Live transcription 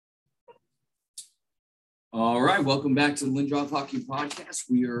All right, welcome back to the Lindroth Hockey Podcast.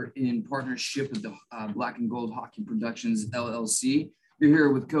 We are in partnership with the Black and Gold Hockey Productions, LLC. We're here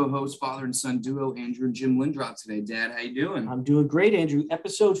with co-host, father and son duo, Andrew and Jim Lindroth today. Dad, how you doing? I'm doing great, Andrew.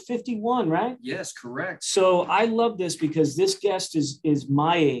 Episode 51, right? Yes, correct. So I love this because this guest is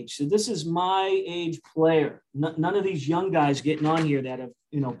my age. So this is my age player. None of these young guys getting on here that have,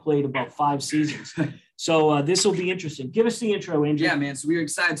 played about 5 seasons. So this will be interesting. Give us the intro, Andrew. Yeah, man. So we are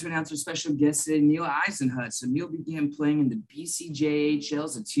excited to announce our special guest today, Neil Eisenhut. So Neil began playing in the BCJHL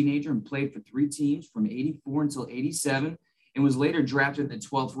as a teenager and played for 3 teams from 84 until 87 and was later drafted in the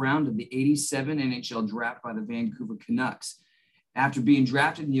 12th round of the 87 NHL draft by the Vancouver Canucks. After being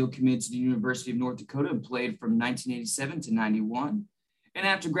drafted, Neil committed to the University of North Dakota and played from 1987 to 91. And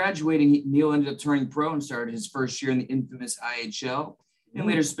after graduating, Neil ended up turning pro and started his first year in the infamous IHL. And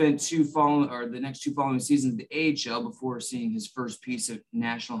later spent the next 2 following seasons in the AHL before seeing his first piece of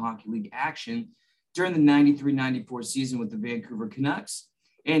National Hockey League action during the 93-94 season with the Vancouver Canucks.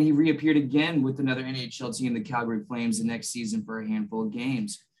 And he reappeared again with another NHL team, the Calgary Flames, the next season for a handful of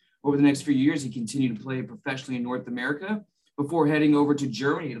games. Over the next few years, he continued to play professionally in North America before heading over to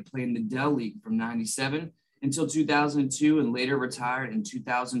Germany to play in the Dell League from 97 until 2002 and later retired in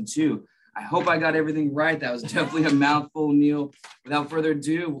 2002. I hope I got everything right. That was definitely a mouthful, Neil. Without further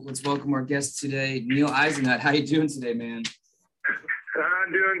ado, let's welcome our guest today, Neil Eisenhut. How you doing today, man?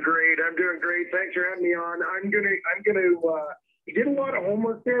 I'm doing great. Thanks for having me on. I'm gonna. You did a lot of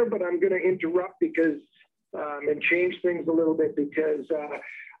homework there, but I'm gonna interrupt because and change things a little bit because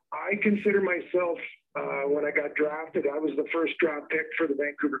I consider myself when I got drafted, I was the first draft pick for the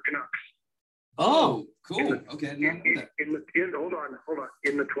Vancouver Canucks. Oh, cool. Hold on.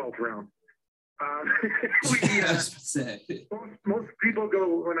 In the 12th round. Most people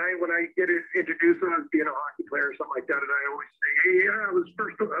go when I get introduced as being a hockey player or something like that, and I always say, "Hey, yeah, I was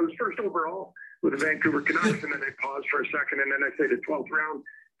first overall with the Vancouver Canucks," and then they pause for a second, and then I say the 12th round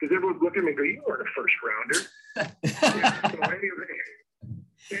because everyone's looking at me and go, "You weren't a first rounder."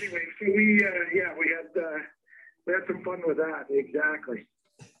 Anyway, so we had some fun with that. Exactly.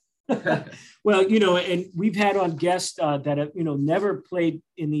 Well, and we've had on guests that have, never played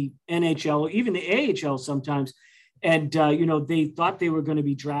in the NHL or even the AHL sometimes. And, they thought they were going to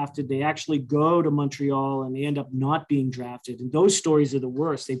be drafted. They actually go to Montreal and they end up not being drafted. And those stories are the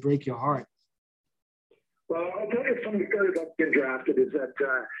worst. They break your heart. Well, I'll tell you something good about getting drafted is that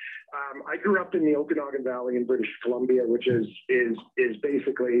I grew up in the Okanagan Valley in British Columbia, which is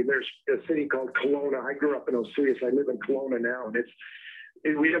basically, there's a city called Kelowna. I grew up in Oswego. I live in Kelowna now. And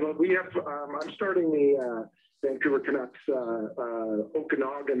I'm starting the Vancouver Canucks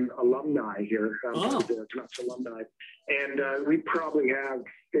Okanagan alumni here. The Canucks alumni, and we probably have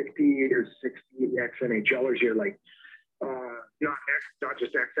 50 or 60 ex-NHLers here. Like not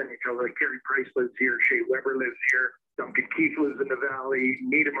just ex-NHL. Like Carey Price lives here, Shea Weber lives here, Duncan Keith lives in the Valley,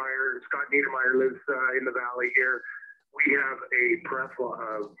 Scott Niedermeyer lives in the Valley here. We have a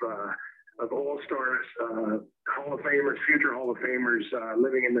plethora of all-stars, Hall of Famers, future Hall of Famers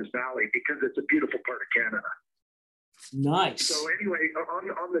living in this valley because it's a beautiful part of Canada. Nice. So anyway,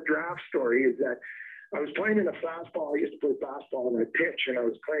 on the draft story is that I was playing in a fastball. I used to play fastball in a pitch, and I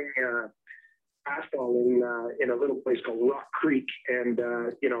was playing fastball in a little place called Rock Creek. And,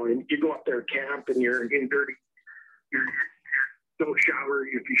 and you go up there camp and you're in dirty, you don't shower.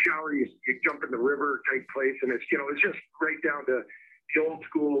 If you shower, you jump in the river type place. And it's just right down to the old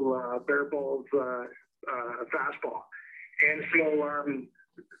school bare balls fastball. And so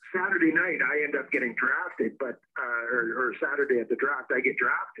Saturday night I end up getting drafted, but or Saturday at the draft I get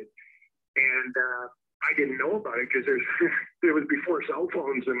drafted, and I didn't know about it because it was before cell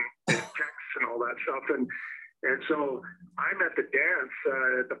phones and texts and all that stuff, and so I'm at the dance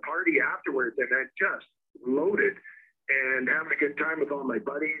at the party afterwards, and I just loaded and having a good time with all my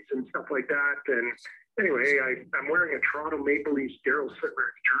buddies and stuff like that. And anyway, I'm wearing a Toronto Maple Leafs Daryl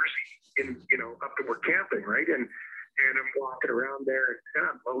Sittler jersey up and we're camping, right? And I'm walking around there and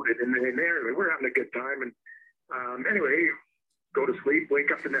I'm loaded and there we're having a good time. And anyway, go to sleep,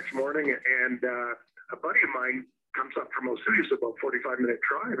 wake up the next morning, and a buddy of mine comes up from Oswego, about 45-minute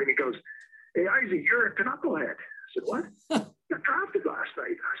drive, and he goes, "Hey, Isaac, you're a Canucklehead." I said, "What?" "Got drafted last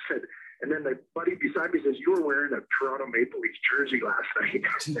night." I said, and then the buddy beside me says, "You were wearing a Toronto Maple Leafs jersey last night."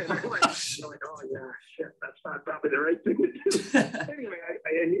 And I'm like, "Oh yeah, shit, that's not probably the right thing to do." Anyway,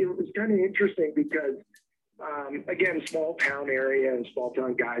 and it was kind of interesting because, again, small town area and small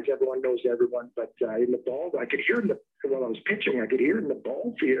town guys, everyone knows everyone. But in the ball, I could hear while I was pitching, I could hear in the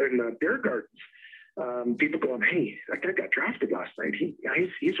ball field, in the beer gardens, people going, "Hey, that guy got drafted last night.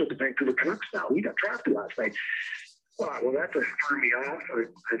 He's with the Vancouver Canucks now. He got drafted last night." Well, that just threw me off.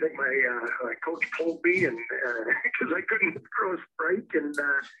 I think my coach pulled me, and because I couldn't throw a strike. And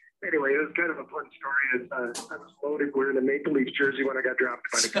anyway, it was kind of a fun story. I was loaded wearing a Maple Leafs jersey when I got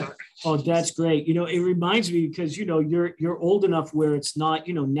drafted by the Canucks. Oh, that's great. It reminds me because you're old enough where it's not.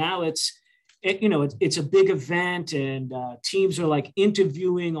 Now it's a big event, and teams are like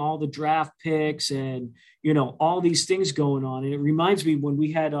interviewing all the draft picks, and all these things going on. And it reminds me when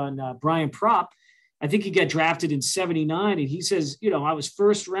we had on Brian Propp. I think he got drafted in '79, and he says, I was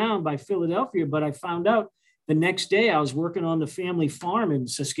first round by Philadelphia, but I found out the next day I was working on the family farm in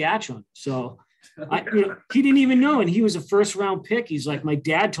Saskatchewan. So he didn't even know, and he was a first round pick. He's like, my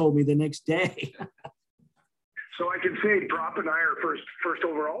dad told me the next day. So I can say Prop and I are first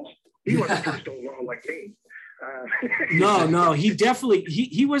overalls. He wasn't first overall like me. No, he definitely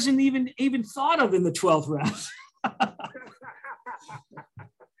he wasn't even thought of in the 12th round.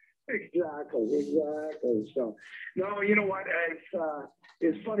 Exactly. So, no, you know what?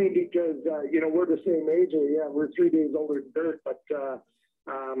 It's funny because, we're the same age. Yeah, we're 3 days older than Dirk, but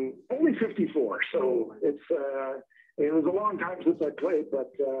only 54. So it was a long time since I played,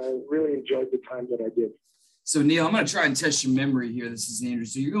 but really enjoyed the time that I did. So, Neil, I'm going to try and test your memory here. This is Andrew.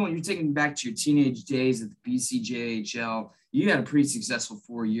 So you're taking back to your teenage days at the BCJHL. You had a pretty successful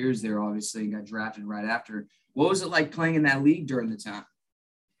 4 years there, obviously, and got drafted right after. What was it like playing in that league during the time?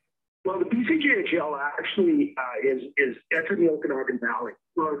 Well, the BCJHL actually is that's in the Okanagan Valley.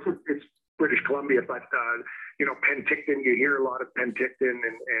 Well, it's British Columbia, but Penticton. You hear a lot of Penticton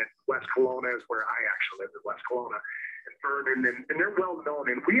and West Kelowna is where I actually live in West Kelowna, and Vernon, and they're well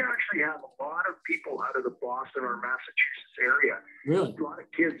known. And we actually have a lot of people out of the Boston or Massachusetts area. Really, a lot of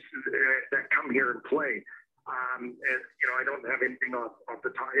kids that come here and play. And I don't have anything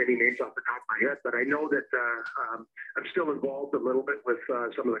any names off the top of my head, but I know that I'm still involved a little bit with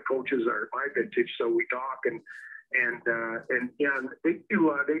some of the coaches that are my vintage. So we talk and they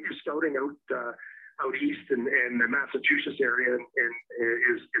do scouting out east and the Massachusetts area and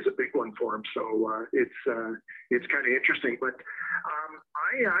is a big one for them. So it's kind of interesting. But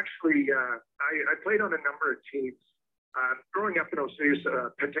I actually I played on a number of teams. Growing up in Osiris,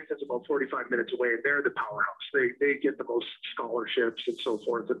 Penticton's about 45 minutes away, and they're the powerhouse. They get the most scholarships and so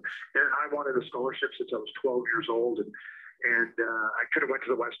forth. And I wanted a scholarship since I was 12 years old, and I could have went to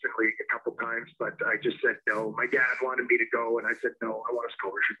the Western League a couple times, but I just said no. My dad wanted me to go, and I said no. I want a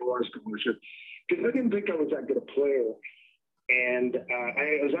scholarship. Because I didn't think I was that good a player, and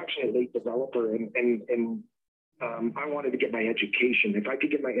I was actually a late developer, and I wanted to get my education. If I could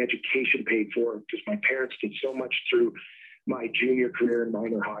get my education paid for, because my parents did so much through my junior career and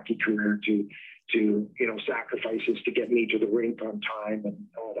minor hockey career to sacrifices to get me to the rink on time and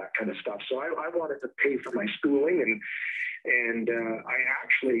all that kind of stuff. So I wanted to pay for my schooling, and I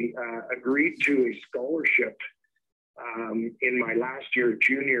actually agreed to a scholarship in my last year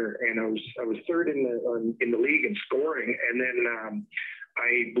junior, and I was third in the league in scoring, and then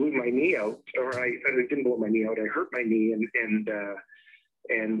I blew my knee out, or I didn't blow my knee out. I hurt my knee, and I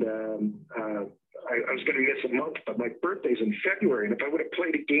was going to miss a month. But my birthday's in February, and if I would have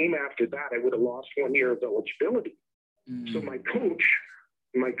played a game after that, I would have lost 1 year of eligibility. Mm-hmm. So my coach,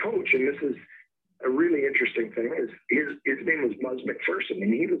 and this is a really interesting thing, is his name was Muzz McPherson,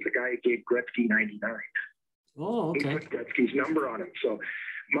 and he was the guy who gave Gretzky 99. Oh, okay. He put Gretzky's number on him. So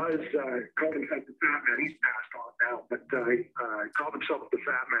Muzz called himself the Fat Man. He's passed on now, but called himself the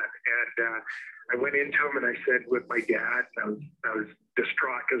Fat Man. And I went into him and I said with my dad, and I was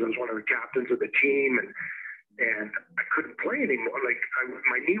distraught because I was one of the captains of the team, and I couldn't play anymore.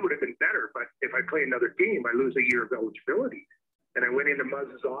 My knee would have been better, but if I play another game, I lose a year of eligibility. And I went into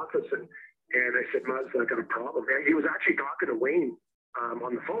Muzz's office and I said, Muzz, I got a problem. And he was actually talking to Wayne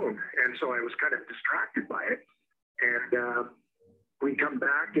on the phone, and so I was kind of distracted by it. And we come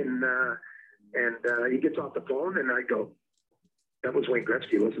back, and he gets off the phone, and I go, "That was Wayne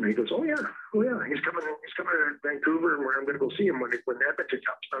Gretzky, wasn't he?" He goes, "Oh yeah, he's coming to Vancouver, and I'm going to go see him when Edmonton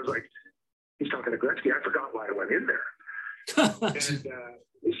comes." I was like, "He's talking to Gretzky." I forgot why I went in there.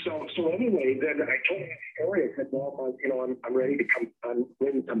 And so anyway, then I told him the story. I said, "Well, I'm ready to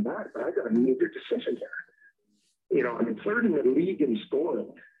come back, but I got to make a decision here. I'm third in the league in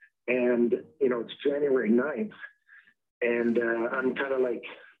scoring, and it's January 9th, and I'm kind of like,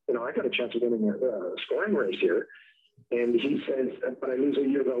 I got a chance of winning a scoring race here." And he says, "But I lose a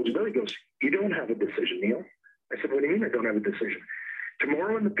year of eligibility." He goes, "You don't have a decision, Neil." I said, "What do you mean I don't have a decision?"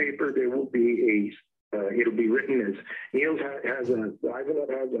 "Tomorrow in the paper there will be it'll be written as Eisenhut has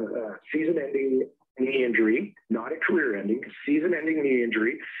a season-ending knee injury, not a career-ending, season-ending knee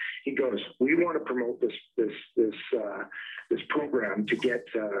injury." He goes, "We want to promote this program to get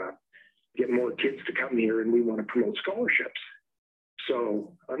get more kids to come here, and we want to promote scholarships.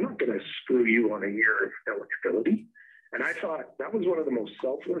 So I'm not going to screw you on a year of eligibility. And I thought that was one of the most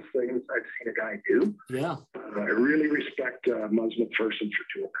selfless things I've seen a guy do. Yeah. I really respect Mus McPherson for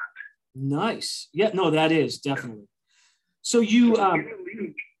doing that. Nice. Yeah, no, that is definitely. So you, go ahead.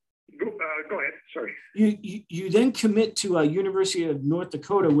 Sorry. You then commit to University of North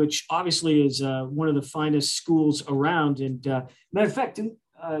Dakota, which obviously is one of the finest schools around. And matter of fact, in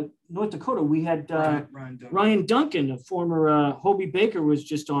North Dakota, we had Ryan Duncan, a former Hobie Baker, was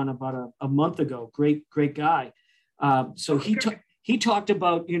just on about a month ago. Great guy. So he talked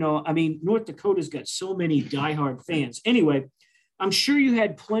about, North Dakota's got so many diehard fans. Anyway, I'm sure you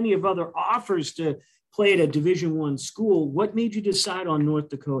had plenty of other offers to play at a Division I school. What made you decide on North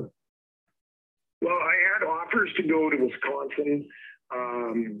Dakota? Well, I had offers to go to Wisconsin,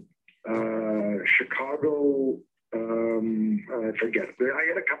 Chicago. I forget. I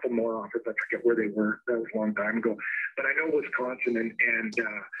had a couple more offers. I forget where they were. That was a long time ago. But I know Wisconsin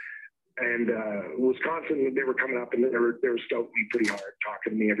and Wisconsin, they were coming up and they were scouting me pretty hard,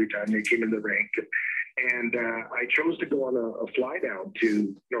 talking to me every time they came in the rink. And I chose to go on a fly down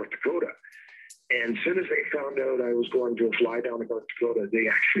to North Dakota. And as soon as they found out I was going to a fly down to North Dakota, they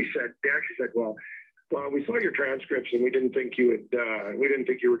actually said, well, we saw your transcripts and we didn't think you were going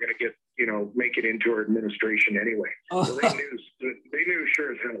to get, make it into our administration anyway. Oh. So they knew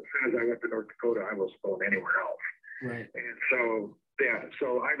sure as hell, as soon as I went to North Dakota, I wasn't going anywhere else. Right. And so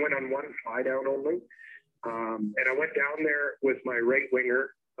I went on one fly down only. And I went down there with my right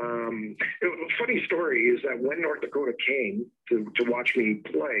winger. A funny story is that when North Dakota came to watch me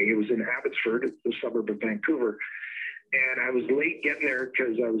play, it was in Abbotsford, the suburb of Vancouver. And I was late getting there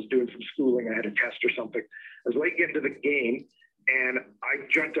because I was doing some schooling. I had a test or something. I was late getting to the game, and I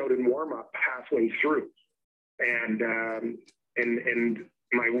jumped out in warm-up halfway through. And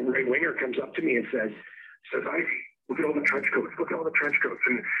my right winger comes up to me and says, Ivy, look at all the trench coats. Look at all the trench coats.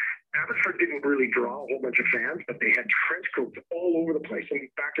 And Abbotsford didn't really draw a whole bunch of fans, but they had trench coats all over the place. And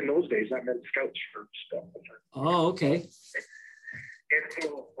back in those days, that meant scouts for stuff. Oh, okay. And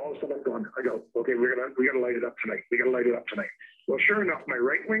so all of a sudden I go, okay, we gotta light it up tonight. Well, sure enough, my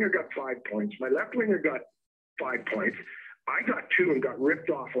right winger got 5 points. My left winger got 5 points. I got 2 and got ripped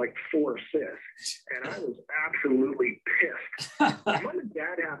off like 4 assists. And I was absolutely pissed. My mom and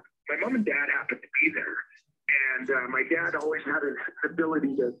dad happened to be there. And my dad always had an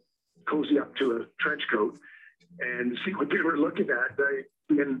ability to cozy up to a trench coat and see what they were looking at,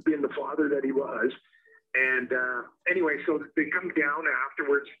 being the father that he was. And anyway, so they come down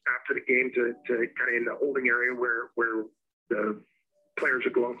afterwards, after the game, to kind of in the holding area where the players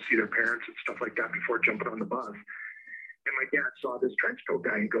would go out and see their parents and stuff like that before jumping on the bus. And my dad saw this trench coat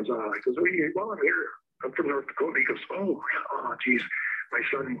guy. He goes, well, I'm here. I'm from North Dakota. He goes, oh, geez, my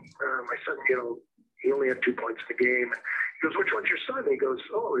son, he only had 2 points in the game. And he goes, which one's your son? And he goes,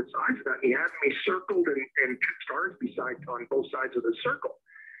 oh, it's Eisenhut. And he had me circled and 2 stars on both sides of the circle.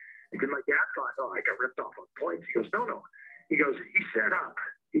 Because my dad thought, I got ripped off on points. He goes, no. He goes, he set up.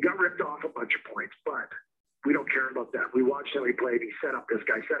 He got ripped off a bunch of points, but we don't care about that. We watched how he played. He set up this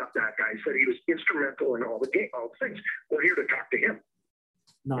guy, set up that guy. He said he was instrumental in all the things. We're here to talk to him.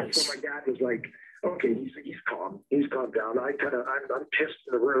 Nice. And so my dad was like, okay, he's calm. He's calmed down. I'm pissed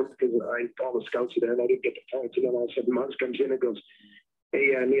in the room because all the scouts are there and I didn't get the points. And then all of a sudden, Mus comes in and goes,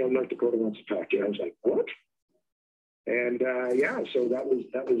 hey, Neil, North Dakota wants to talk to you. I was like, what? And so that was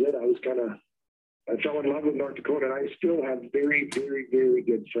it. I fell in love with North Dakota, and I still have very, very, very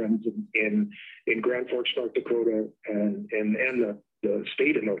good friends in Grand Forks, North Dakota, and the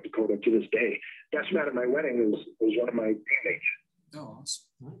state of North Dakota to this day. Best man at my wedding was one of my teammates. Oh, awesome.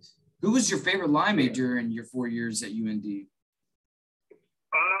 Nice. Who was your favorite line mate during your 4 years at UND?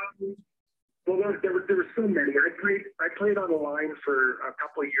 Well, there were so many. I played on the line for a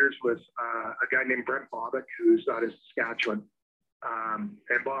couple of years with a guy named Brent Bobick, who's out of Saskatchewan. And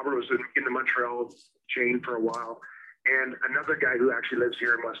Bobber was in the Montreal chain for a while. And another guy who actually lives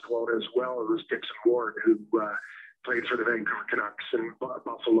here in West Kelowna as well, was Dixon Ward, who played for the Vancouver Canucks and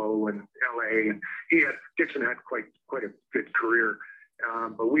Buffalo and LA. And Dixon had quite a good career.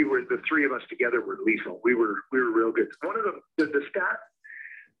 But the three of us together were lethal. We were real good. One of the stats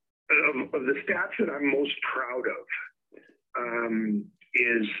that I'm most proud of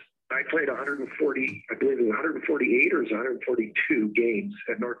is I played 140, I believe it was 148 or it was 142 games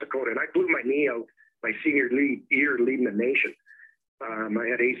at North Dakota. And I blew my knee out my senior year leading the nation. I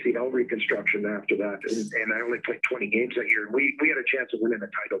had ACL reconstruction after that, and I only played 20 games that year. We had a chance of winning the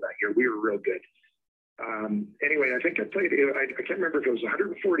title that year. We were real good. Anyway, I think I played, I can't remember if it was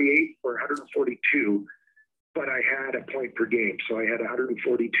 148 or 142 but I had a point per game. So I had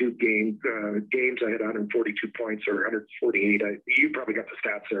 142 games. I had 142 points, or 148. You probably got the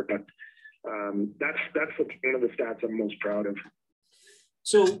stats there, but that's one of the stats I'm most proud of.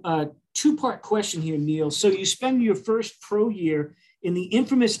 So two-part question here, Neil. So you spend your first pro year in the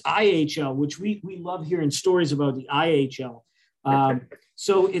infamous IHL, which we love hearing stories about the IHL.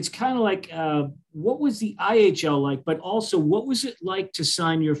 So it's kind of like, what was the IHL like, but also what was it like to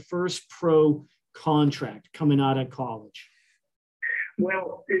sign your first pro contract coming out of college?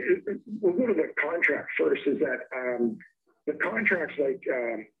 Well, we'll go to the contract first. Is that the contract's like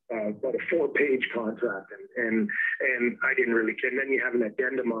about a 4-page contract, and I didn't really care. And then you have an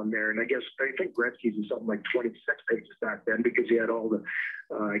addendum on there, and I think Gretzky's is something like 26 pages back then, because he had all the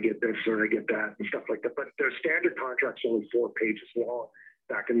I get this or I get that and stuff like that. But the standard contract's only 4 pages long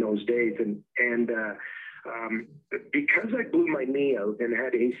back in those days, and because I blew my knee out and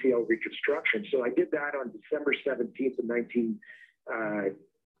had ACL reconstruction, so I did that on December 17th of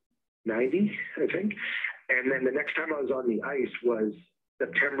 1990, I think. And then the next time I was on the ice was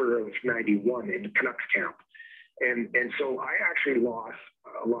September of 91 in Canucks camp. And so I actually lost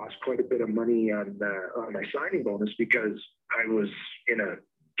quite a bit of money on my signing bonus, because I was in a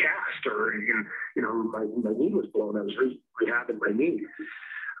cast, or my knee was blown. I was rehabbing my knee.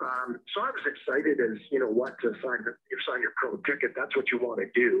 So I was excited as to sign your pro ticket. That's what you want to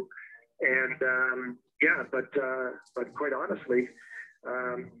do. And but quite honestly,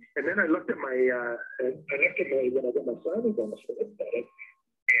 and then I looked at my when I got my signing bonus,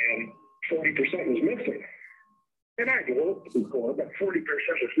 and 40% was missing. And I'd worked before, but 40%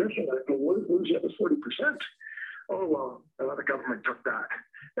 was missing. I go, where's the other 40%? Oh, well, the government took that.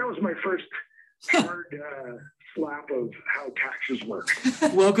 That was my first hard slap of how taxes work.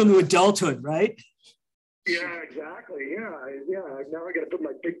 Welcome to adulthood, right? Yeah, exactly. Yeah. Now I got to put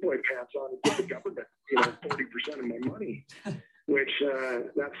my big boy pants on and give the government, 40% of my money, which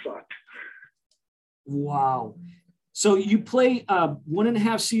that sucked. Wow. So you play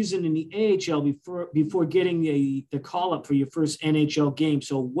 1.5 seasons in the AHL before getting the call up for your first NHL game.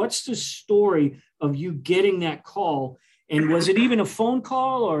 So what's the story of you getting that call? And was it even a phone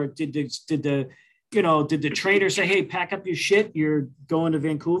call, or did the trainer say, "Hey, pack up your shit, you're going to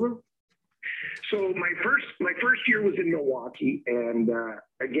Vancouver"? So my first year was in Milwaukee, and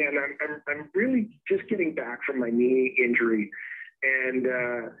again, I'm really just getting back from my knee injury, and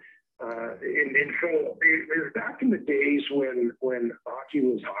so it was back in the days when hockey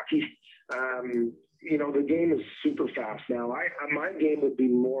was hockey. The game is super fast now. My game would be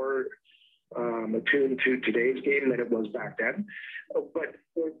more attuned to today's game than it was back then, but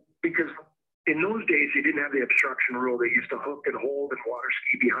because in those days you didn't have the obstruction rule. They used to hook and hold and water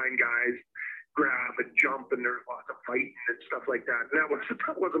ski behind guys, grab and jump, and there was lots of fighting and stuff like that. And that wasn't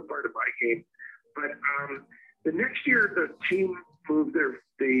part of my game. But the next year, the team moved the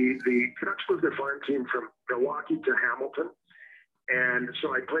Canucks moved their farm team from Milwaukee to Hamilton, and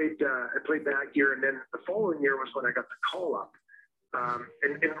so I played that year. And then the following year was when I got the call up.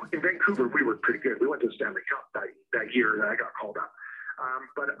 And in Vancouver, we were pretty good. We went to the Stanley Cup that year that I got called up.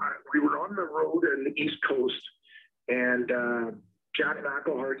 But we were on the road in the East Coast, and Jack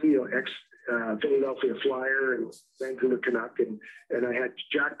McElharty, ex-Philadelphia Flyer and Vancouver Canuck, and I had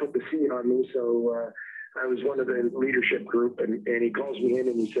Jack put the C on me, so I was one of the leadership group, and he calls me in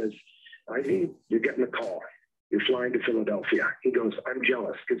and he says, "Ivy, you're getting a call. You're flying to Philadelphia." He goes, "I'm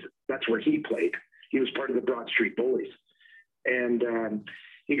jealous," because that's where he played. He was part of the Broad Street Bullies. And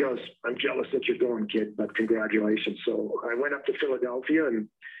he goes, "I'm jealous that you're going, kid, but congratulations." So I went up to Philadelphia, and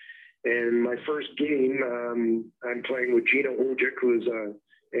my first game, I'm playing with Gino Ujic, who is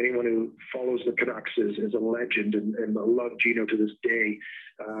anyone who follows the Canucks is a legend, and I love Gino to this day.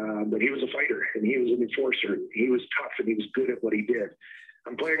 But he was a fighter, and he was an enforcer. He was tough, and he was good at what he did.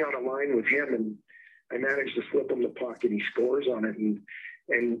 I'm playing on a line with him, and I managed to slip him the puck, and he scores on it. And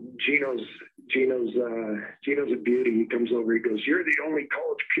Gino's a beauty. He comes over, he goes, "You're the only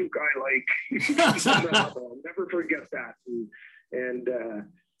college puke I like." I'll never forget that. And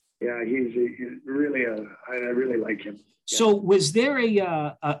he's really I really like him. So was there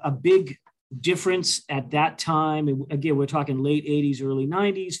a big difference at that time? And again, we're talking late 80s, early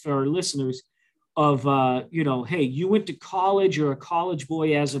 90s for our listeners of, hey, you went to college, or a college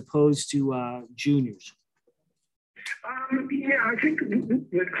boy as opposed to juniors? I think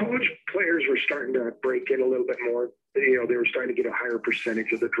the college players were starting to break in a little bit more. They were starting to get a higher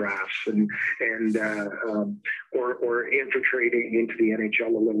percentage of the drafts or infiltrating into the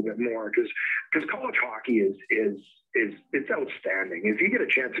NHL a little bit more, because college hockey is it's outstanding. If you get a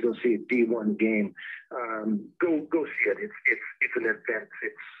chance to go see a D1 game, go see it. It's an event.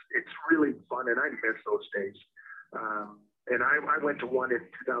 It's really fun, and I miss those days. And I went to one in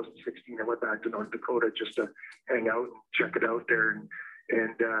 2016. I went back to North Dakota just to hang out and check it out there,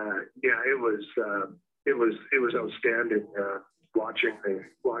 and yeah, it was outstanding watching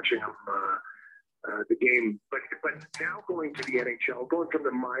them. The game, but now going to the NHL, going from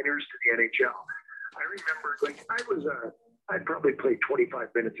the minors to the NHL, I remember I'd probably play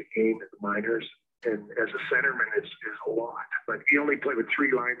 25 minutes a game in the minors, and as a centerman, it's a lot. But you only play with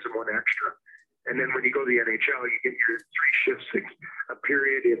 3 lines and 1 extra, and then when you go to the NHL, you get your 3 shifts a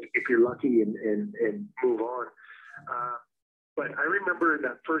period if you're lucky, and move on. But I remember in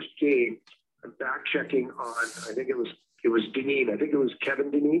that first game, I'm back checking on, I think it was Dineen. I think it was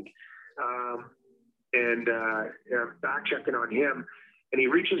Kevin Dineen. And I'm back checking on him, and he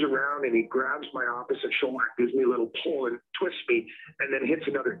reaches around and he grabs my opposite shoulder and gives me a little pull and twists me, and then hits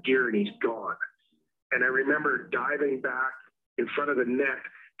another gear, and he's gone. And I remember diving back in front of the net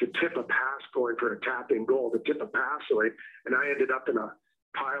to tip a pass going for a tap-in goal, to tip a pass away, and I ended up in a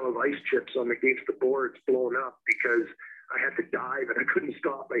pile of ice chips on against the boards, blown up because I had to dive and I couldn't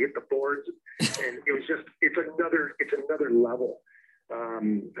stop. I hit the boards, and it was just it's another level.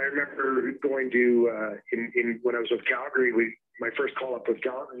 I remember going to when I was with Calgary, my first call up with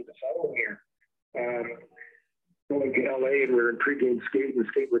Calgary the following year, going to LA, and we're in pregame skate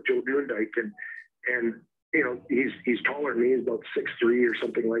with Joe Duendijk, and you know he's taller than me, he's about 6'3" or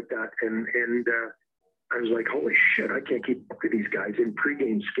something like that, and I was like, holy shit, I can't keep up with these guys in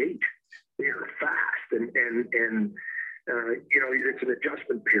pregame skate. They're fast, and you know, it's an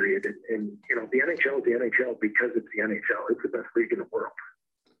adjustment period, and you know, the NHL is the NHL because it's the NHL. It's the best league in the world.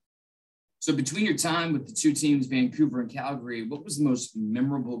 So between your time with the 2 teams, Vancouver and Calgary, what was the most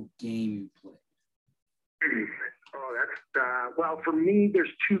memorable game you played? Oh, that's well, for me, there's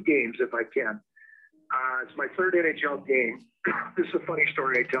 2 games if I can. It's my 3rd NHL game. This is a funny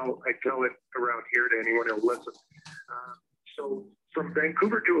story. I tell it around here to anyone who'll listen. So from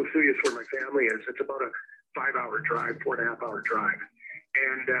Vancouver to Osoyoos, where my family is, it's about a 5-hour drive, 4.5-hour drive.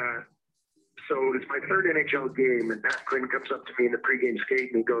 And so it's my 3rd NHL game, and Pat Quinn comes up to me in the pregame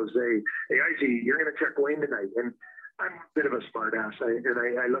skate, and he goes, hey, Izzy, you're going to check Wayne tonight. And I'm a bit of a smart ass.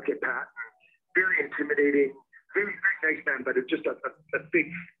 I look at Pat, and very intimidating, very, very nice man, but it's just a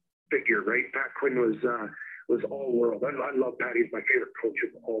big figure, right? Pat Quinn was all world. I love Pat. He's my favorite coach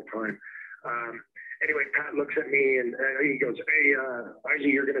of all time. Anyway, Pat looks at me and he goes, hey, Izzy,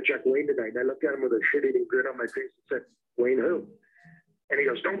 you're going to check Wayne tonight. And I looked at him with a shit-eating grin on my face and said, Wayne who? And he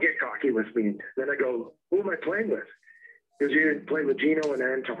goes, don't get cocky with me. Then I go, who am I playing with? Because you play with Gino and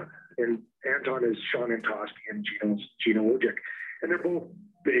Anton. And Anton is Sean Antoski and Gino's Gino Wojcik. And they're both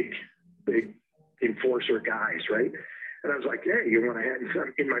big enforcer guys, right? And I was like, hey, you want to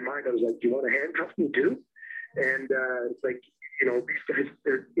handcuff? In my mind, I was like, do you want to handcuff me too? And like, you know, these guys,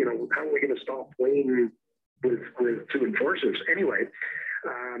 they're, you know, how are we going to stop Wayne with 2 enforcers? Anyway,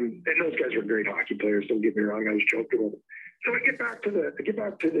 and those guys were great hockey players. Don't get me wrong. I was joking with them. So I get back to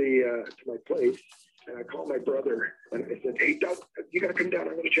my place, and I call my brother, and I said, hey, Doug, you got to come down.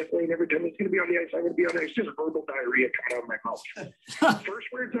 I'm going to check Wayne every time he's going to be on the ice. I'm going to be on the ice. Just verbal diarrhea coming out of my mouth. First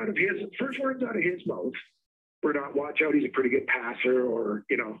words out of his mouth were not, watch out, he's a pretty good passer, or,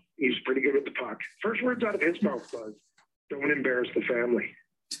 you know, he's pretty good with the puck. First words out of his mouth was, don't embarrass the family.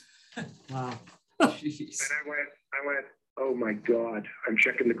 Wow. Jeez. And I went, oh my God, I'm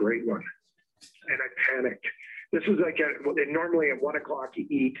checking the great one. And I panicked. This was like, normally at 1 o'clock you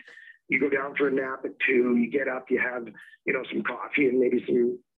eat, you go down for a nap at 2, you get up, you have, you know, some coffee and maybe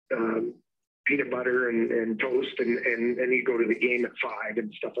some peanut butter and toast, and then you go to the game at 5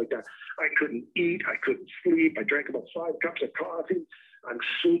 and stuff like that. I couldn't eat, I couldn't sleep. I drank about 5 cups of coffee. I'm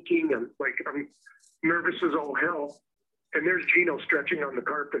shaking. I'm nervous as all hell. And there's Gino stretching on the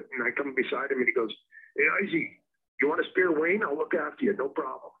carpet, and I come beside him, and he goes, hey, Izzy, you want to spare Wayne? I'll look after you, no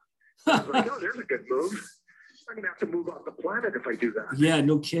problem. I was like, oh, there's a good move. I'm going to have to move off the planet if I do that. Yeah,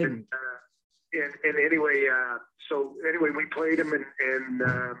 no kidding. And anyway, we played him, and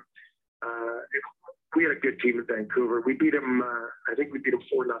we had a good team in Vancouver. We beat him, I think we beat him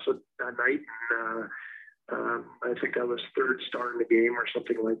 4-0 that night. And I think I was 3rd star in the game or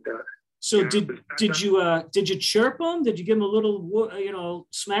something like that. So did you chirp him? Did you give him a little, you know,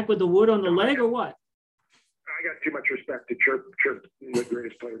 smack with the wood on the leg, or what? I got too much respect to chirp the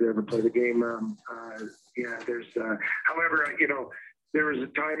greatest player to ever play the game. However, you know, there was a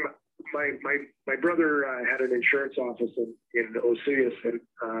time my brother had an insurance office in Osoyoos, and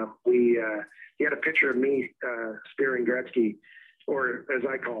he had a picture of me spearing Gretzky, or as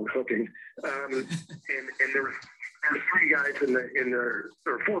I call it, hooking. And there was there were three guys there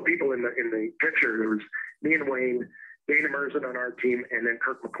were four people in the picture. There was me and Wayne, Dana Merzen on our team, and then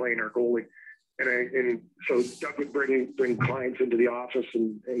Kirk McLean, our goalie. And so Doug would bring clients into the office,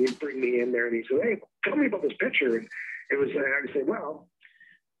 and he'd bring me in there, and he said, "Hey, tell me about this picture." And it was, I would say, "Well,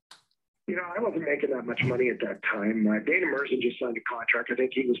 I wasn't making that much money at that time. Dana Merzen just signed a contract. I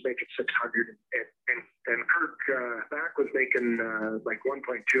think he was making $600, and Kirk back was making like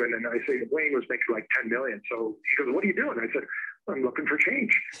 1.2, and then I say Wayne was making like 10 million. So he goes, "What are you doing?" I said, "I'm looking for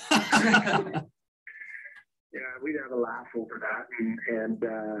change." Yeah, we'd have a laugh over that, and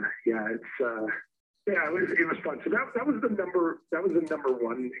it was fun. So that was the number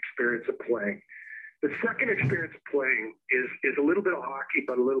one experience of playing. The second experience of playing is a little bit of hockey,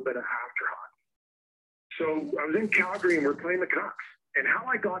 but a little bit of after hockey. So I was in Calgary, and we're playing the Canucks. And how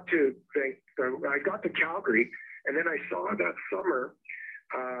I got to Calgary, and then I saw that summer.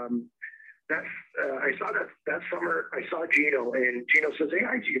 That summer, I saw Gino, and Gino says, "Hey,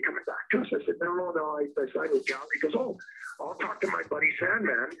 Ige, you coming back to us?" I said, No, I signed with Calgary. He goes, "Oh, I'll talk to my buddy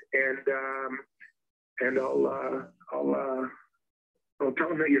Sandman, and I'll tell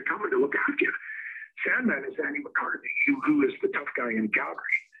him that you're coming to look after you." Sandman is Andy McCartney, who is the tough guy in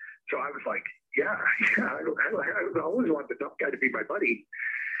Calgary. So I was like, yeah, I always wanted the tough guy to be my buddy.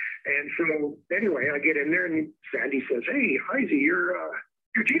 And so anyway, I get in there, and Sandy says, "Hey, Ige, you're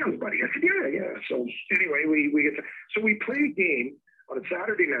Gino's buddy." I said, yeah. So anyway, we play a game on a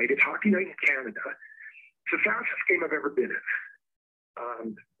Saturday night. It's hockey night in Canada. It's the fastest game I've ever been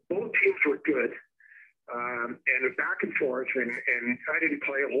in. Both teams were good, and back and forth, and I didn't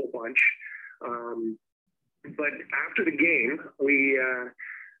play a whole bunch. But after the game,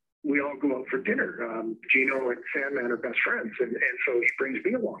 we all go out for dinner. Gino and Sandman are best friends, and so he brings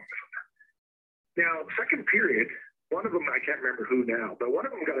me along with him. Now, second period, one of them, I can't remember who now, but one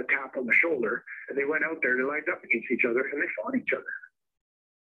of them got a tap on the shoulder, and they went out there, they lined up against each other, and they fought each other.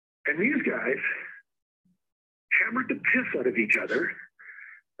 And these guys hammered the piss out of each other,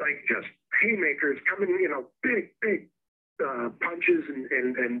 like just haymakers coming, big punches,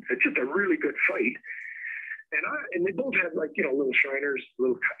 and it's just a really good fight. And they both had little shiners,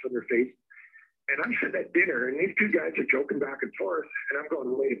 little cuts on their face. And I'm sitting at dinner, and these two guys are joking back and forth, and I'm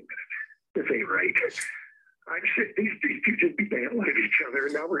going, "Wait a minute, this ain't right." These two just beat the hell out of each other,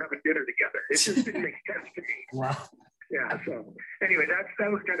 and now we're having dinner together. It just didn't make sense to me. Wow. Yeah. So anyway,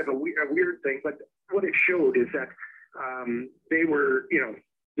 that was kind of a weird thing, but what it showed is that they were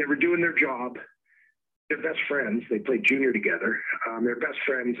doing their job. They're best friends. They played junior together. They're best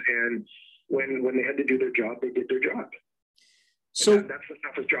friends, and when they had to do their job, they did their job. So that's the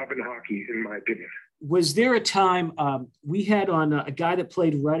toughest job in hockey, in my opinion. Was there a time we had on a guy that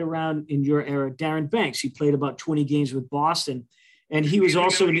played right around in your era, Darren Banks? He played about 20 games with Boston, and he was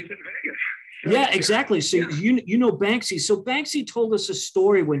also in Vegas. Yeah, exactly. So you know Banksy. So Banksy told us a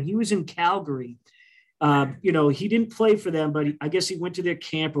story when he was in Calgary. He didn't play for them, but I guess he went to their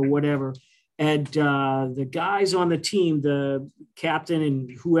camp or whatever. And the guys on the team, the captain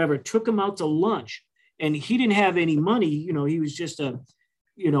and whoever, took him out to lunch, and he didn't have any money. He was just a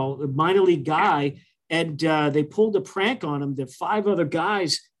minor league guy. And they pulled a prank on him. The five other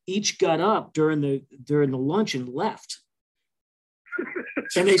guys each got up during the lunch and left.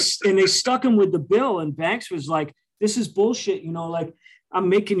 and they stuck him with the bill. And Banks was like, "This is bullshit. Like I'm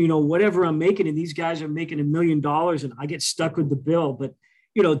making, whatever I'm making, and these guys are making $1 million, and I get stuck with the bill." But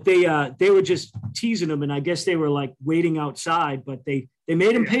they were just teasing him, and I guess they were like waiting outside, but they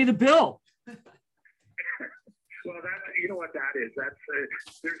made him pay the bill. Well, you know what that is. That's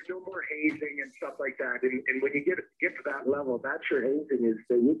there's no more hazing and stuff like that. And when you get to that level, that's your hazing, is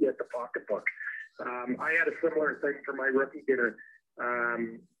that you get the pocketbook. I had a similar thing for my rookie dinner.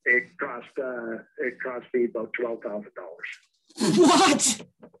 It cost me about $12,000. What?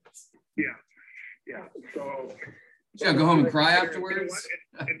 Yeah. So. Yeah, go home and cry afterwards.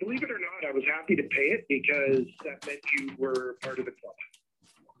 And believe it or not, I was happy to pay it because that meant you were part of the club.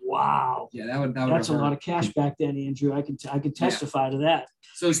 Wow. Yeah, that's a lot of cash back then, Andrew. I can testify to that.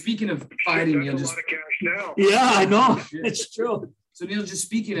 So speaking of fighting, Neil, just a lot of cash now. Yeah, I know. It's true. So Neil, just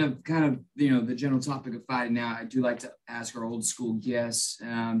speaking of kind of the general topic of fighting now, I do like to ask our old school guests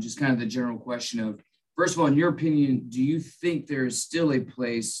just kind of the general question of, first of all, in your opinion, do you think there is still a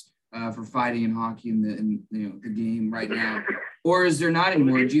place for fighting in hockey in the game right now, or is there not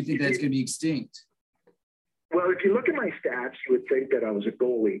anymore? Do you think that's going to be extinct? Well, if you look at my stats, you would think that I was a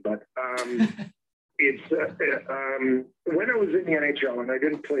goalie, but it's when I was in the NHL, and I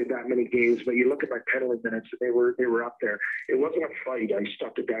didn't play that many games, but you look at my penalty minutes, and they were up there. It wasn't a fight. I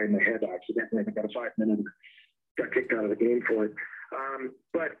stuck a guy in the head accidentally, and I got a 5-minute, got kicked out of the game for it.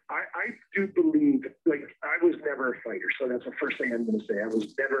 But I do believe, like, I was never a fighter. So that's the first thing I'm going to say. I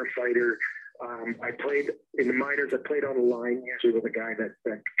was never a fighter. I played in the minors. I played on the line, usually with a guy that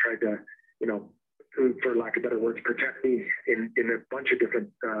tried to, for lack of better words, protect me in a bunch of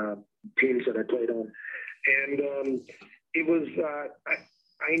different teams that I played on. And it was, I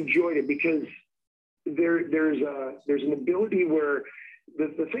enjoyed it because there's an ability where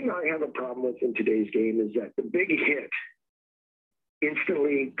the thing I have a problem with in today's game is that the big hit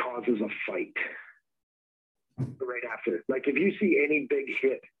instantly causes a fight right after. Like, if you see any big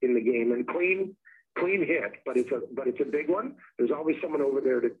hit in the game, and clean hit, but it's a big one, there's always someone over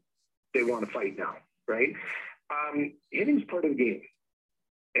there that they want to fight now, right? Hitting's part of the game,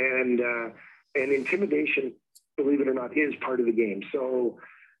 and intimidation, believe it or not, is part of the game. So,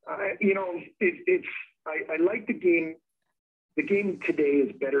 I like the game. The game today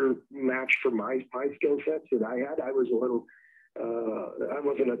is better matched for my skill sets that I had. I was a little, I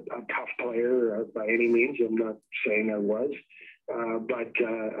wasn't a tough player by any means. I'm not saying I was, but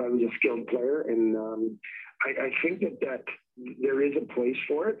I was a skilled player, and I think that there is a place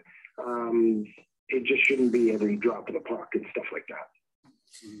for it. It just shouldn't be every drop of the puck and stuff like that.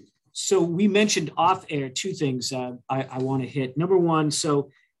 So we mentioned off air two things I want to hit. Number one,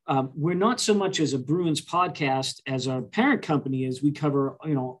 so we're not so much as a Bruins podcast as our parent company is. We cover,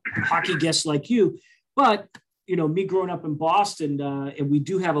 hockey guests like you, but, me growing up in Boston, and we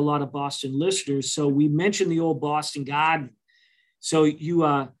do have a lot of Boston listeners. So we mentioned the old Boston Garden. So you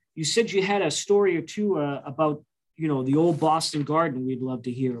said you had a story or two about, the old Boston Garden we'd love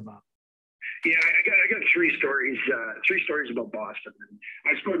to hear about. Yeah, I got three stories about Boston.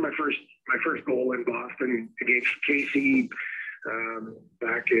 I scored my first goal in Boston against Casey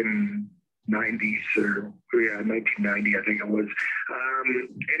back in 1990, I think it was.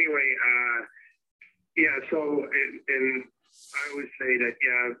 So and I would say that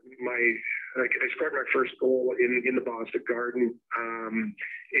I scored my first goal in the Boston Garden.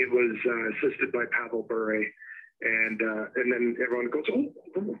 It was assisted by Pavel Bure, and then everyone goes, oh,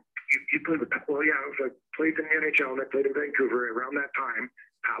 you played with Pavel? Well, yeah, I played in the NHL and I played in Vancouver. Around that time,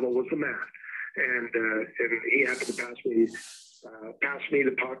 Pavel was the man, and he happened to pass me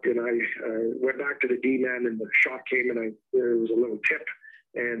the puck, and I went back to the D-man, and the shot came, and there was a little tip,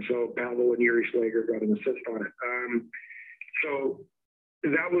 and so Pavel and Yuri Slager got an assist on it. So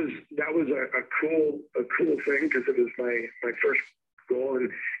that was a cool thing, because it was my first goal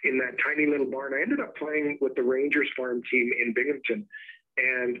in that tiny little barn. I ended up playing with the Rangers farm team in Binghamton,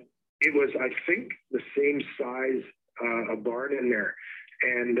 and it was, I think, the same size a barn in there.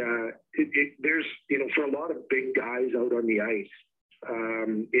 And there's, for a lot of big guys out on the ice,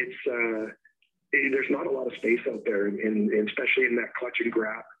 there's not a lot of space out there, especially in that clutch and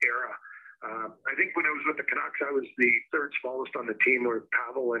grab era. I think when I was with the Canucks, I was the third smallest on the team, where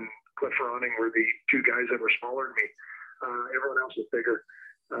Pavel and Cliff Ronning were the two guys that were smaller than me. Everyone else was bigger.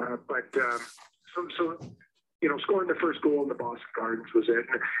 So scoring the first goal in the Boston Gardens was it.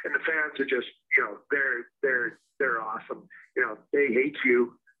 And the fans are just, they're awesome. They hate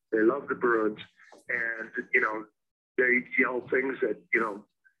you. They love the Bruins. And, they yell things that,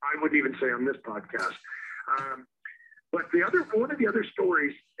 I wouldn't even say on this podcast. But one of the other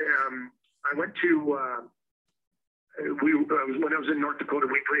stories, I went to, when I was in North Dakota,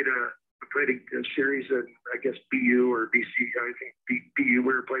 we played a series of, I guess, BU or BC, I think BU,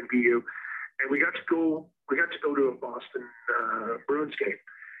 we were playing BU. And we got to go to a Boston Bruins game.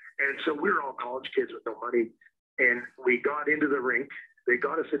 And so we were all college kids with no money. And we got into the rink. They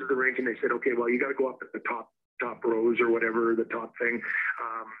got us into the rink, and they said, okay, well, you got to go up at the top rows or whatever, the top thing.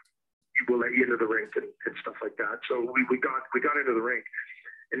 We'll let you into the rink and stuff like that. So we got into the rink.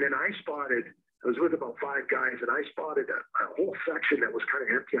 And then I was with about 5 guys, and I spotted a whole section that was kind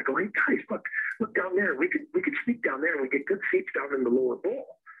of empty. I go, hey, guys, look down there. We could sneak down there, and we get good seats down in the lower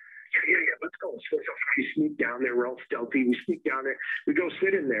bowl. Yeah, let's go. So we sneak down there. We're all stealthy. We sneak down there. We go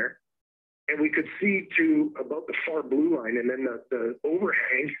sit in there, and we could see to about the far blue line, and then the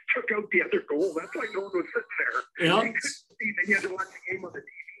overhang took out the other goal. That's why no one was sitting there. Yeah. You couldn't see. Then you had to watch the game on the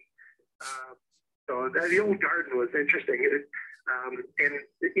TV. So the old Garden was interesting. And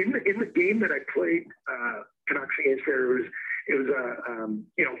in the game that I played Canucks against there, it was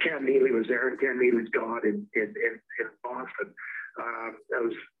Cam Neely was there, and Cam Neely's God in Boston. That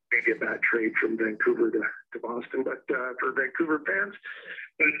was maybe a bad trade from Vancouver to Boston, but for Vancouver fans.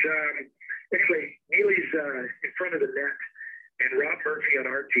 But anyway, Neely's in front of the net, and Rob Murphy on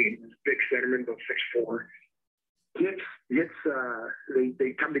our team, big centerman, about 6'4",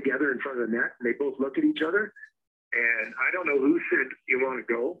 they come together in front of the net, and they both look at each other, and I don't know who said, you want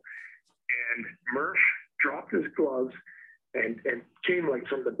to go? And Murph dropped his gloves and came like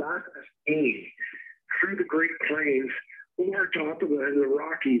from the back of the A through the Great Plains over top of the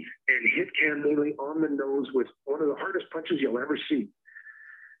Rockies and hit Cam Neely on the nose with one of the hardest punches you'll ever see.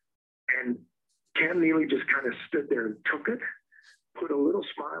 And Cam Neely just kind of stood there and took it, put a little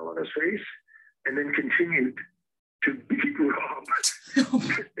smile on his face, and then continued to beat Rob.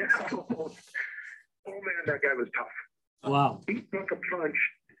 Oh man, that guy was tough. Wow. He took a punch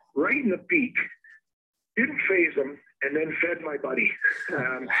right in the beak, didn't phase him, and then fed my buddy.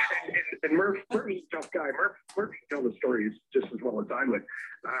 And Murph's a tough guy. Murph can tell the stories just as well as I would.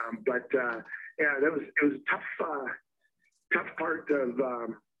 Yeah, it was a tough part of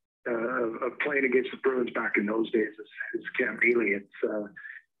playing against the Bruins back in those days. Is Cam Neely.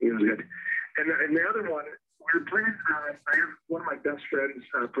 He was good. And the other one, we were playing. I have one of my best friends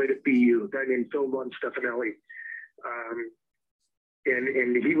played at BU, a guy named Phil Von Stefanelli.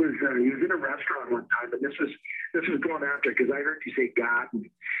 And he was in a restaurant one time, and this was going after, because I heard you say God, and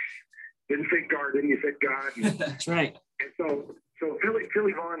didn't say garden, you said God. That's right. And so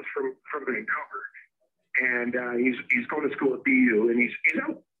Philly Vaughn's from Vancouver, and he's going to school at BU, and he's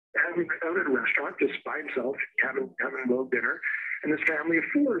out at a restaurant just by himself, having a little dinner, and this family of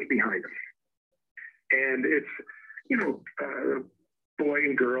four is behind him, and it's boy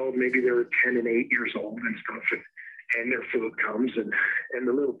and girl, maybe they were 10 and 8 years old and stuff, and their food comes, and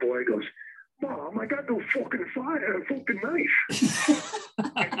the little boy goes, "Mom, I got no fucking knife."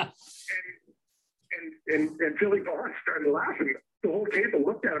 and Philly Vaughn started laughing. The whole table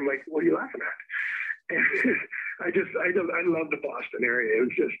looked at him like, "What are you laughing at?" And I love the Boston area. It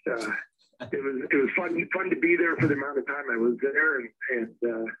was just it was fun to be there for the amount of time I was there,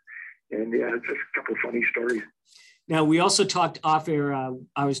 and yeah, it's just a couple of funny stories. Now, we also talked off air.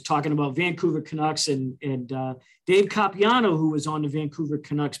 I was talking about Vancouver Canucks and Dave Capiano, who was on the Vancouver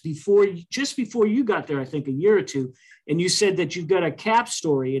Canucks just before you got there, I think a year or two. And you said that you've got a Cap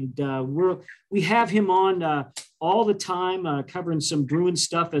story, and we have him on all the time covering some Bruins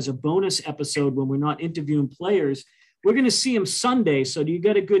stuff as a bonus episode when we're not interviewing players. We're going to see him Sunday. So do you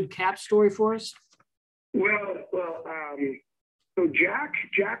got a good Cap story for us? So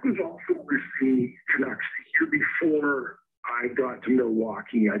Jack was also with the Canucks the year before I got to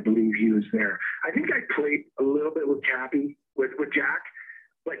Milwaukee. I believe he was there. I think I played a little bit with Cappy, with Jack,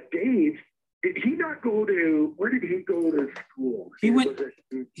 but Dave, did he not go to, where did he go to school? He went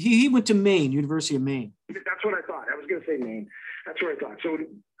to Maine, University of Maine. That's what I thought. I was going to say Maine. That's what I thought. So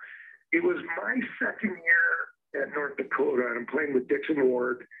it was my second year at North Dakota, and I'm playing with Dixon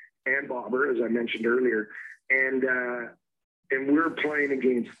Ward and Bobber, as I mentioned earlier. And we're playing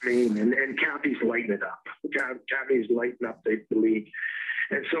against Maine, and Cappy's lighting it up. Cappy's lighting up the league.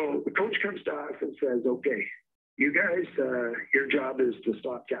 And so the coach comes to us and says, "Okay, you guys, your job is to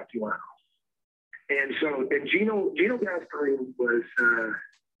stop Capuano." And so, Gino Gasparini was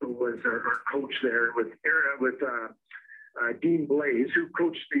our coach there with Dean Blaze, who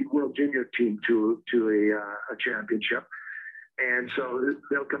coached the World Junior team to a championship. And so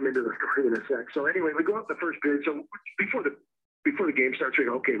they'll come into the story in a sec. So anyway, we go up the first period. So before the game starts, we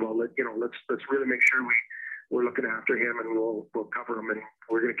go, okay, well, let's really make sure we're looking after him, and we'll cover him, and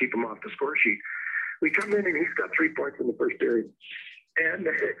we're going to keep him off the score sheet. We come in, and he's got 3 points in the first period, and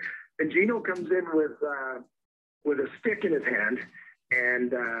Gino comes in with a stick in his hand,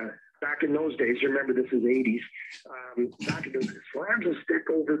 and back in those days, you remember this is 80s. Back in those days, slams a stick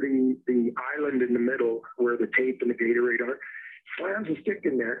over the island in the middle where the tape and the Gatorade are. Slams a stick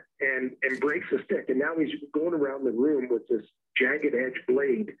in there and breaks the stick. And now he's going around the room with this jagged edge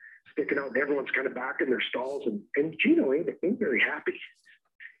blade sticking out, and everyone's kind of back in their stalls. And Gino ain't very happy.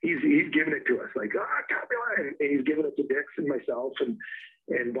 He's giving it to us like, and he's giving it to Dix and myself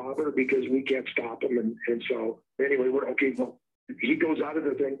and Bobber because we can't stop him. And so anyway, we're okay. Well, he goes out of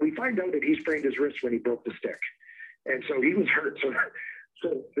the thing. We find out that he sprained his wrist when he broke the stick. And so he was hurt.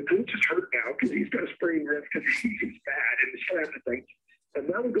 So the coach is hurt now because he's got a sprained wrist because he's bad and he slammed the thing. And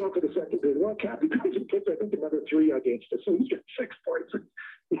now we go to the second period. Well, Cappy goes and puts, I think, another 3 against us. So he's got 6 points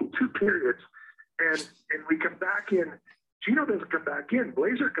in 2 periods. And we come back in. Gino doesn't come back in.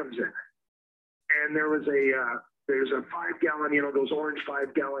 Blazer comes in. And there's a 5-gallon, those orange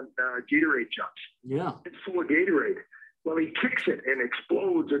 5-gallon Gatorade jugs. Yeah. It's full of Gatorade. Well, he kicks it and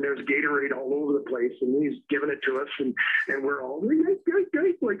explodes, and there's Gatorade all over the place, and he's giving it to us, and we're all like,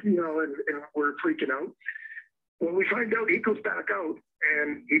 and we're freaking out. Well, we find out he goes back out,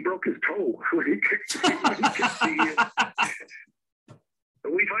 and he broke his toe when he kicked the.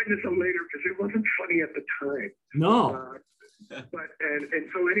 We find this out later because it wasn't funny at the time. No. But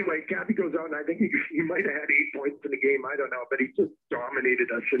so anyway, Cappy goes out, and I think he might have had 8 points in the game. I don't know, but he just dominated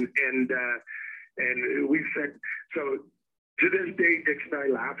us, and we said so. To this day, Dix and I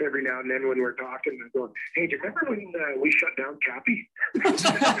laugh every now and then when we're talking and going, "Hey, do you remember when we shut down Cappy?"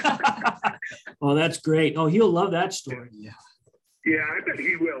 Oh, that's great. Oh, he'll love that story. Yeah. Yeah, I bet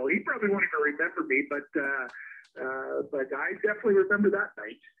he will. He probably won't even remember me, but I definitely remember that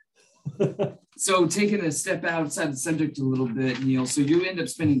night. So taking a step outside the subject a little bit, Neil, so you end up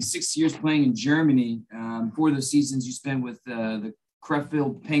spending 6 years playing in Germany. 4 of the seasons you spent with the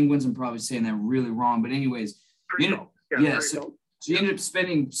Krefeld Penguins. I'm probably saying that really wrong, but anyways. So you ended up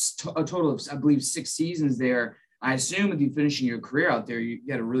spending a total of, I believe, 6 seasons there. I assume with you finishing your career out there, you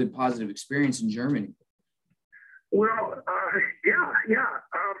had a really positive experience in Germany. Well, yeah.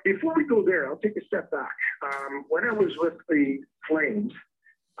 Before we go there, I'll take a step back. When I was with the Flames,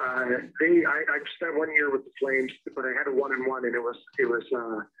 I spent 1 year with the Flames, but I had a 1-on-1, and it was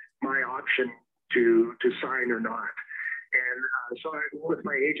my option to sign or not. And so with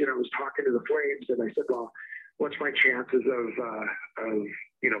my agent, I was talking to the Flames, and I said, well, what's my chances of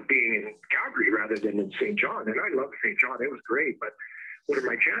being in Calgary rather than in St. John? And I loved St. John. It was great, but what are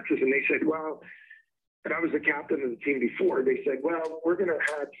my chances? And they said, well, and I was the captain of the team before. They said, well, we're going to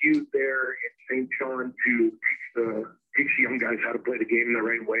have you there in St. John to teach the young guys how to play the game the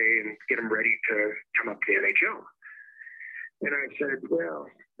right way and get them ready to come up to the NHL. And I said, well,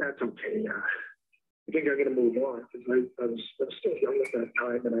 that's okay. I think I'm going to move on because I was still young at that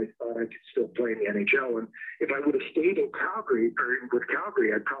time, and I thought I could still play in the NHL. And if I would have stayed in Calgary with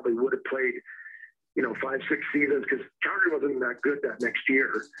Calgary, I probably would have played, 5-6 seasons, because Calgary wasn't that good that next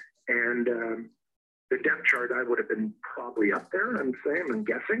year. And the depth chart, I would have been probably up there, I'm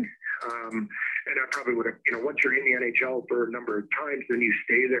guessing. And I probably would have, once you're in the NHL for a number of times, then you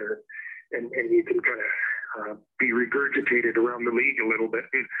stay there and you can kind of be regurgitated around the league a little bit.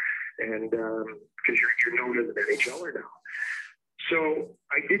 And because you're known as an NHLer now. So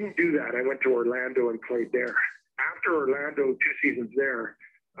I didn't do that. I went to Orlando and played there. After Orlando, 2 seasons there,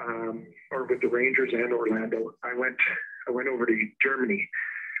 or with the Rangers and Orlando, I went over to Germany,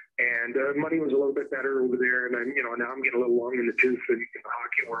 and money was a little bit better over there. And now I'm getting a little long in the tooth in the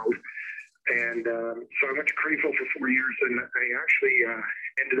hockey world. And so I went to Krefeld for 4 years, and I actually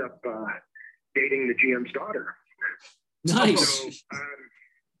ended up dating the GM's daughter. Nice. So,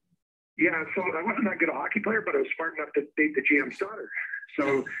 so I wasn't that good a hockey player, but I was smart enough to date the GM's daughter.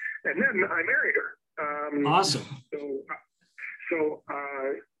 So, and then I married her. Awesome.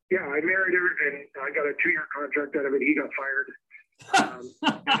 I married her, and I got a 2-year contract out of it. He got fired. I'm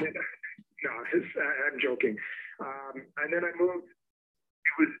joking. And then I moved.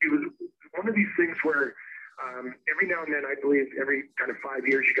 It was one of these things where every now and then, I believe every kind of 5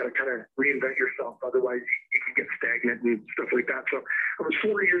 years, you got to kind of reinvent yourself. Otherwise, you can get stagnant and stuff like that. So I was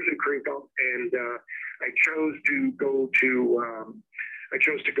 4 years in Krefeld, and I chose to go to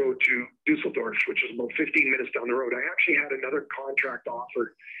Dusseldorf, which is about 15 minutes down the road. I actually had another contract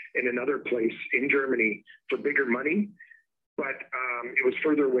offer in another place in Germany for bigger money, but it was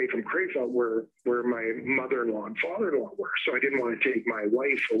further away from Krefeld, where my mother-in-law and father-in-law were. So I didn't want to take my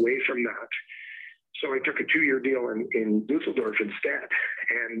wife away from that. So I took a 2-year deal in Dusseldorf instead.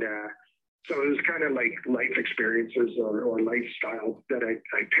 And so it was kind of like life experiences or lifestyle that I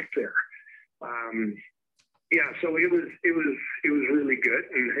picked there. So it was really good,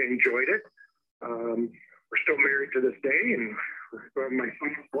 and I enjoyed it. We're still married to this day, and my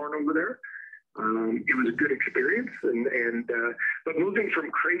son was born over there. It was a good experience, but moving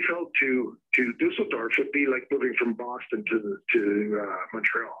from Krefeld to Dusseldorf would be like moving from Boston to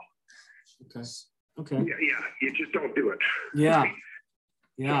Montreal. Okay. Yeah, you just don't do it. Yeah.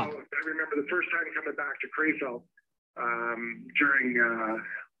 So I remember the first time coming back to Krefeld during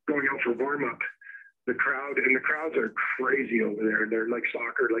going out for warm up. The crowds are crazy over there. They're like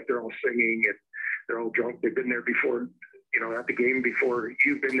soccer, like they're all singing and they're all drunk. They've been there before, at the game before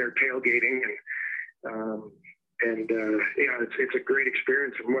you've been there tailgating, and it's a great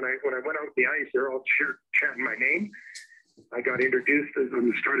experience. And when I went out the ice, they're all chanting my name. I got introduced as on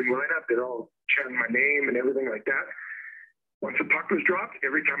the starting lineup. They're all chanting my name and everything like that. Once the puck was dropped,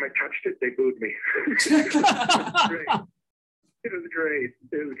 every time I touched it, they booed me. It was great.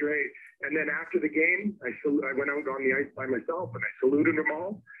 And then after the game, I went out on the ice by myself, and I saluted them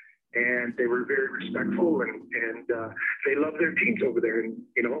all. And they were very respectful, and they love their teams over there. And,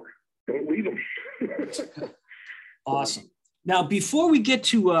 don't leave them. Awesome. Now, before we get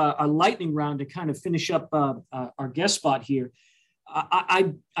to a lightning round to kind of finish up our guest spot here,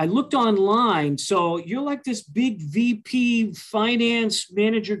 I looked online. So you're like this big VP finance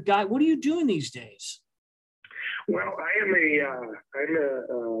manager guy. What are you doing these days? Well, I'm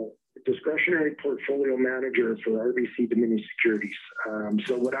a discretionary portfolio manager for RBC Dominion Securities.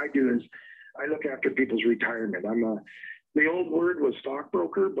 So what I do is I look after people's retirement. I'm a the old word was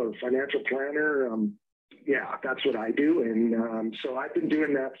stockbroker, but financial planner. Yeah, that's what I do. And so I've been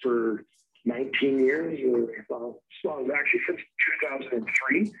doing that for 19 years, actually since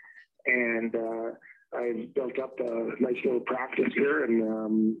 2003. And I've built up a nice little practice here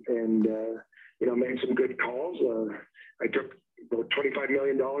and made some good calls. I took about $25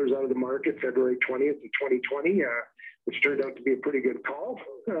 million out of the market February 20th of 2020, which turned out to be a pretty good call.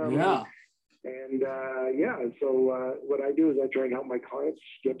 So what I do is I try and help my clients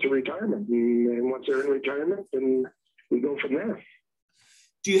get to retirement. And once they're in retirement, then we go from there.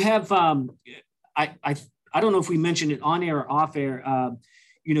 Do you have, I don't know if we mentioned it on air or off air,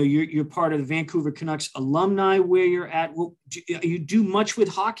 you're part of the Vancouver Canucks alumni where you're at. Well, do you do much with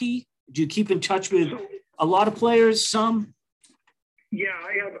hockey? Do you keep in touch with a lot of players, some? Yeah,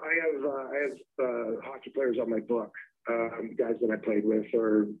 I have hockey players on my book. Guys that I played with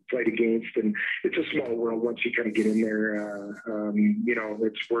or played against, and it's a small world once you kind of get in there.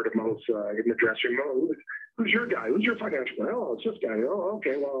 It's word of mouth in the dressing room. Oh, who's your guy? Who's your financial guy? Oh, it's this guy. Oh,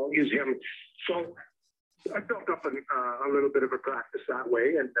 okay, well, I'll use him. So I built up a little bit of a practice that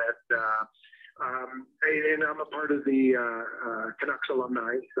way, and I'm a part of the Canucks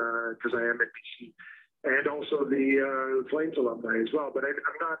alumni because I am at BC. And also the Flames alumni as well, but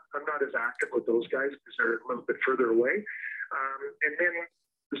I'm not as active with those guys because they're a little bit further away.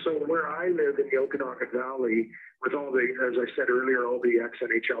 So where I live in the Okanagan Valley, with all the, as I said earlier, all the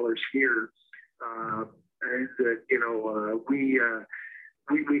ex-NHLers here,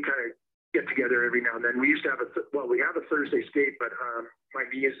 we kind of get together every now and then. We used to have we have a Thursday skate, but my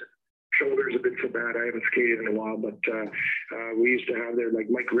knees and shoulders have been so bad I haven't skated in a while. But we used to have there like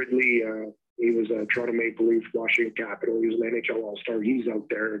Mike Ridley. He was a Toronto Maple Leaf, Washington Capital. He was an NHL All-Star. He's out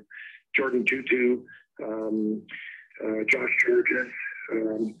there. Jordan Tutu, Josh Jurgen.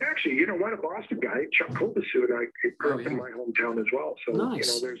 Actually, you know what? A Boston guy, Chuck Kobasu, and I grew up in my hometown as well. So,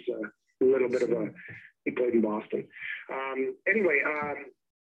 nice. There's a little bit of he played in Boston.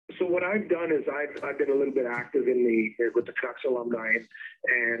 So what I've done is I've been a little bit active with the Canucks alumni,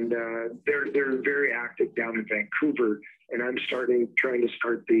 and they're very active down in Vancouver, and I'm trying to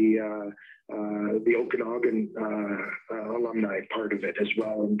start the Okanagan alumni part of it as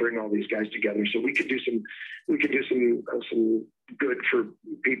well, and bring all these guys together so we could do some good for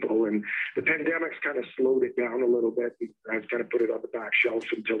people. And the pandemic's kind of slowed it down a little bit. I've kind of put it on the back shelf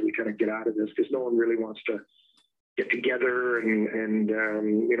until we kind of get out of this, because no one really wants to get together and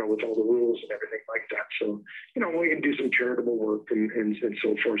with all the rules and everything like that. So, we can do some charitable work and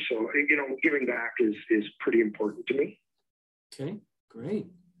so forth. So, giving back is pretty important to me. Okay, great.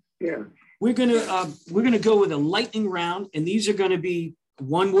 Yeah. We're gonna go with a lightning round, and these are going to be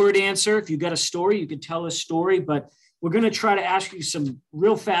one-word answer. If you've got a story, you can tell a story, but we're going to try to ask you some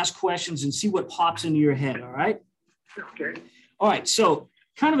real fast questions and see what pops into your head. All right? Okay. All right. So,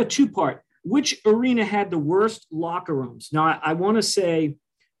 kind of a two-part. Which arena had the worst locker rooms? Now, I want to say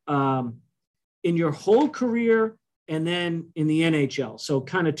in your whole career and then in the NHL. So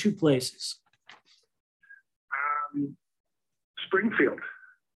kind of two places. Springfield.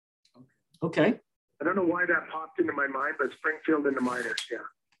 Okay. I don't know why that popped into my mind, but Springfield in the minors, yeah.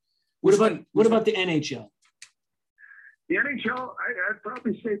 What about the NHL? The NHL, I'd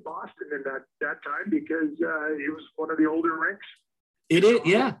probably say Boston in that time because it was one of the older rinks. It is,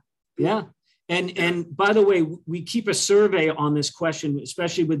 yeah. Yeah. And by the way, we keep a survey on this question,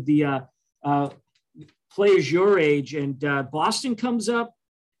 especially with the players your age, and Boston comes up,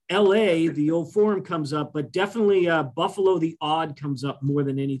 LA, the old Forum comes up, but definitely Buffalo, the Odd comes up more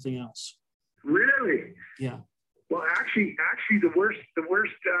than anything else. Really? Yeah. Well, actually, the worst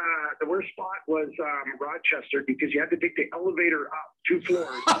spot was Rochester, because you had to take the elevator up 2 floors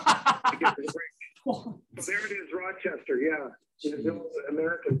to get to the rink. So there it is, Rochester. Yeah, the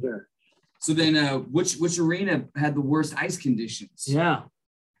Americans there. So then, which arena had the worst ice conditions? Yeah.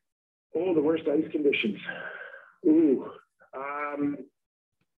 Oh, the worst ice conditions. Ooh.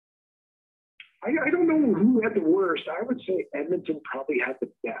 I don't know who had the worst. I would say Edmonton probably had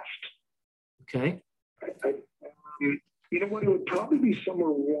the best. Okay. You know what? It would probably be somewhere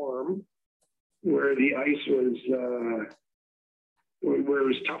warm, where the ice was, where it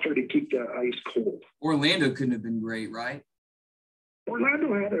was tougher to keep the ice cold. Orlando couldn't have been great, right?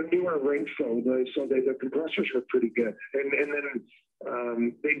 Orlando had a newer rink, so the compressors were pretty good. And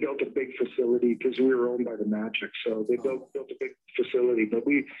then they built a big facility because we were owned by the Magic, so they built a big facility. But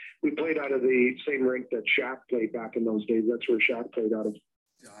we played out of the same rink that Shaq played back in those days. That's where Shaq played out of.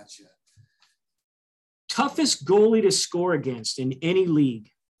 Gotcha. Toughest goalie to score against in any league?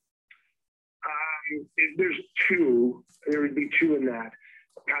 There's two. There would be two in that.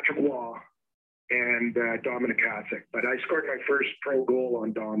 Patrick Waugh and Dominic Hasek. But I scored my first pro goal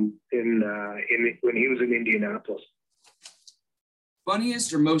on Dom when he was in Indianapolis.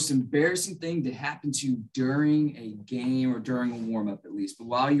 Funniest or most embarrassing thing to happen to you during a game or during a warm-up, at least, but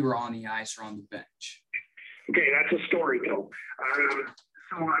while you were on the ice or on the bench? Okay, that's a story, though.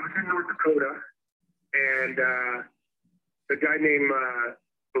 So I was in North Dakota, and a guy named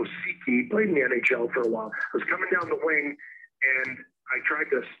Osiki played in the NHL for a while. I was coming down the wing, and I tried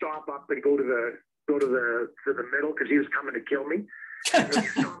to stop up and go to the middle because he was coming to kill me. And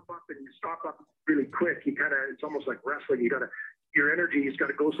when you stop up really quick, it's almost like wrestling. Your energy has got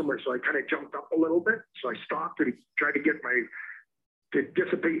to go somewhere. So I kind of jumped up a little bit. So I stopped and tried to to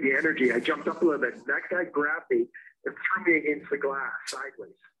dissipate the energy. I jumped up a little bit. That guy grabbed me and threw me against the glass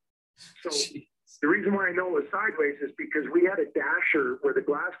sideways. So the reason why I know it was sideways is because we had a dasher where the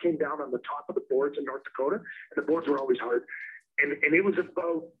glass came down on the top of the boards in North Dakota, and the boards were always hard. And it was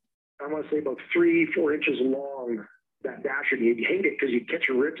about, I want to say about 3-4 inches long, that dasher. You'd hate it because you'd catch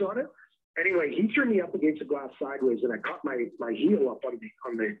your ribs on it. Anyway, he threw me up against the glass sideways, and I caught my heel up on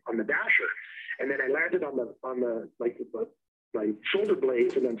the dasher, and then I landed on my shoulder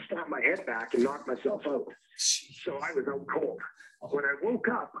blades, and then snapped my head back and knocked myself out. So I was out cold. When I woke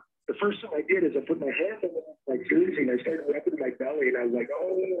up, the first thing I did is I put my hand in my jersey, and I started rubbing my belly, and I was like,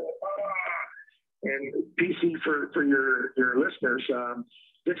 And PC for your listeners,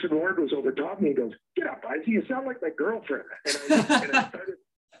 Dixon Ward was over top of me. He goes, "Get up, Isaac, you sound like my girlfriend."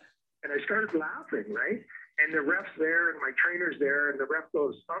 And I started laughing, right? And the ref's there, and my trainer's there, and the ref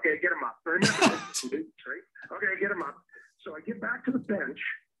goes, "Okay, get him up." Right? Okay, get him up. So I get back to the bench,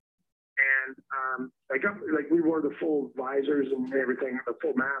 and I got, we wore the full visors and everything, the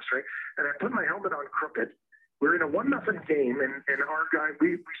full mask, right? And I put my helmet on crooked. We're in a 1-0 game, and our guy,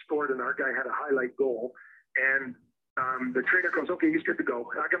 we scored, and our guy had a highlight goal. And the trainer goes, "Okay, he's good to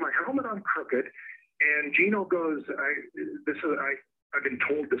go." I got my helmet on crooked, and Gino goes, I've been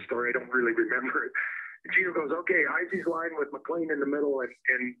told this story. I don't really remember it. And Gino goes, "Okay, Isaac's line with McLean in the middle,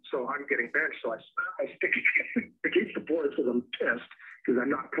 and so I'm getting benched." So I stick against the boards because I'm pissed because I'm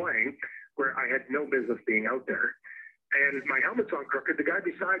not playing, where I had no business being out there. And my helmet's on crooked. The guy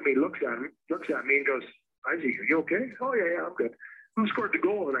beside me looks at me and goes, "Isaac, are you okay?" "Oh, yeah, I'm good." "Who scored the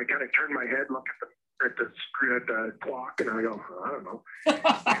goal?" And I kind of turned my head, look at the clock, and I go, "I don't know." And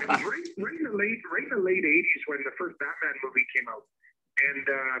it was right in the late 80s when the first Batman movie came out.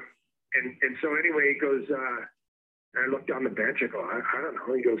 And so anyway, he goes, I looked down the bench, I go, I don't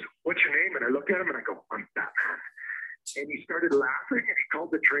know. He goes, "What's your name?" And I looked at him and I go, "I'm Batman." And he started laughing, and he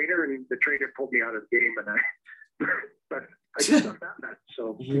called the trainer, and the trainer pulled me out of the game. But I guess I'm Batman.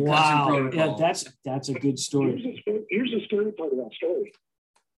 So wow, yeah, that's a good story. Here's the story part of that story.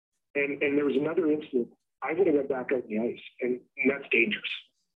 And there was another incident. I would have went back out on the ice, and that's dangerous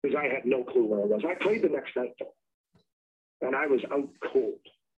because I had no clue where I was. I played the next night though, and I was out cold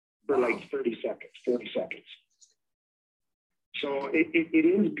for like 40 seconds. So it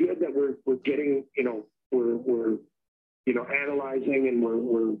is good that we're getting, we're analyzing, and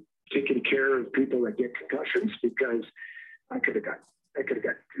we're taking care of people that get concussions, because I could have got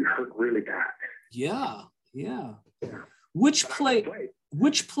hurt really bad. Yeah. Which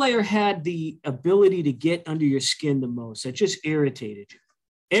player had the ability to get under your skin the most? That just irritated you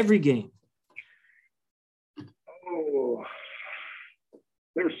every game? Oh,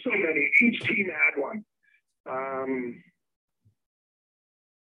 there were so many. Each team had one.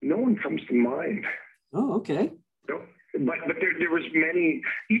 No one comes to mind. Oh, okay. No, but there was many.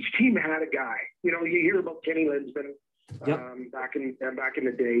 Each team had a guy. You hear about Kenny Linsman. Yep. Back in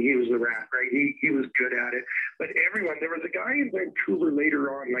the day, he was the rat, right? He was good at it. But there was a guy in Vancouver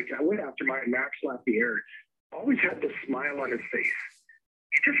later on, like I went after Max Lapierre, always had this smile on his face.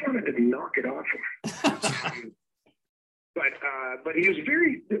 He just wanted to knock it off him. But he was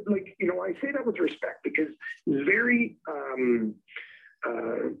very, I say that with respect, because he was very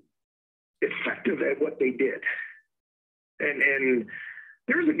effective at what they did. And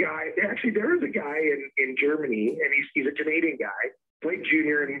there is a guy in Germany, and he's a Canadian guy, played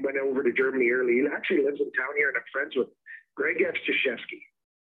junior and went over to Germany early. He actually lives in town here, and I'm friends with Greg Evstashevsky.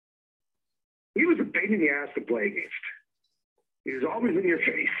 He was a pain in the ass to play against. He was always in your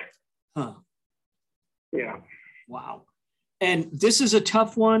face. Huh. Yeah. Wow. And this is a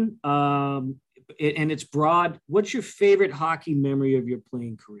tough one, and it's broad. What's your favorite hockey memory of your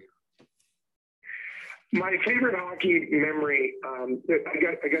playing career? My favorite hockey memory, I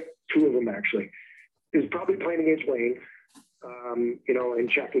got two of them actually, is probably playing against Wayne, and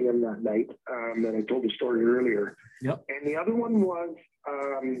checking him that night. And I told the story earlier. Yep. And the other one was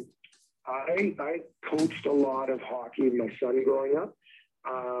I coached a lot of hockey with my son growing up.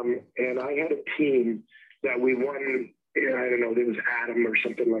 And I had a team that we won. I don't know, it was Adam or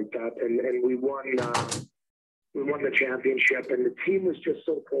something like that, and we won. We won the championship, and the team was just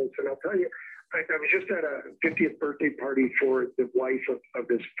so close. And I'll tell you, I was just at a 50th birthday party for the wife of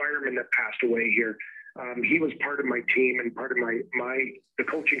this fireman that passed away here. He was part of my team and part of the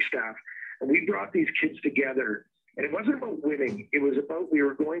coaching staff, and we brought these kids together. And it wasn't about winning; it was about we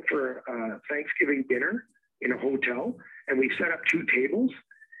were going for a Thanksgiving dinner in a hotel, and we set up 2 tables.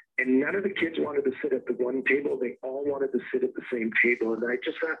 And none of the kids wanted to sit at the one table. They all wanted to sit at the same table. And I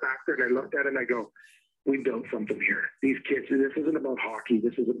just sat back there and I looked at it and I go, we built something here. These kids, this isn't about hockey.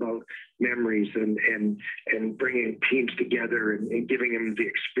 This is about memories and bringing teams together and giving them the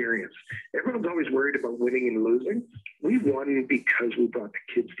experience. Everyone's always worried about winning and losing. We won because we brought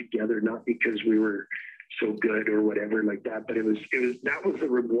the kids together, not because we were so good or whatever like that. But that was the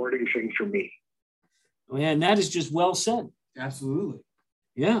rewarding thing for me. Oh, yeah, and that is just well said. Absolutely.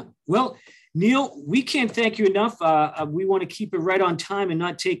 Yeah. Well, Neil, we can't thank you enough. We want to keep it right on time and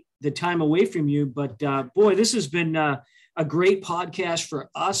not take the time away from you. But boy, this has been a great podcast for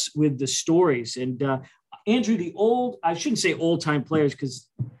us with the stories. And Andrew, I shouldn't say old time players because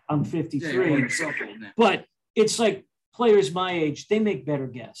I'm 53, but it's like players my age, they make better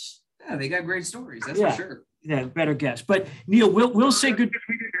guests. Yeah, they got great stories. That's for sure. Yeah, better guess. But Neil, we'll say good.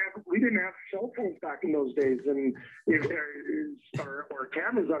 We didn't have cell phones back in those days, and or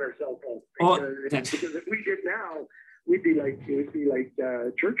cameras on our cell phones. Because if we did now, it would be like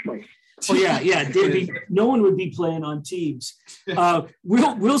church mice. Oh yeah. No one would be playing on Teams.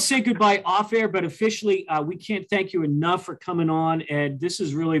 We'll say goodbye off air, but officially, we can't thank you enough for coming on, and this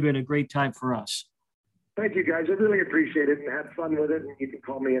has really been a great time for us. Thank you, guys. I really appreciate it and had fun with it. And you can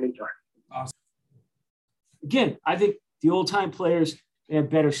call me anytime. Awesome. Again, I think the old-time players, they have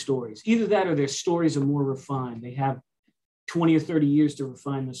better stories. Either that or their stories are more refined. They have 20 or 30 years to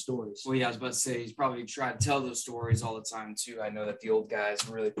refine the stories. Well, yeah, I was about to say, he's probably trying to tell those stories all the time, too. I know that the old guys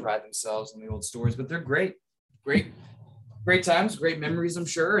really pride themselves on the old stories, but they're great. Great times, great memories, I'm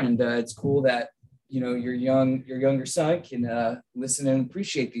sure. And it's cool that, your younger son can listen and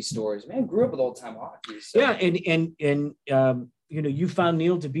appreciate these stories. Man, grew up with old-time hockey. So. Yeah, and you found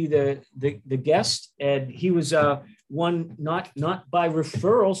Neil to be the guest, and he was one not by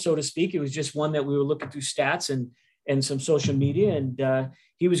referral, so to speak. It was just one that we were looking through stats and some social media, and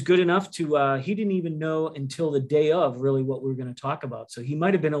he was good enough to. He didn't even know until the day of really what we were going to talk about. So he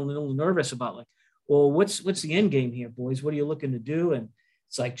might have been a little nervous about what's the end game here, boys? What are you looking to do? And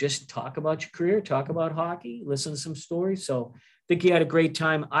it's like, just talk about your career, talk about hockey, listen to some stories. So I think he had a great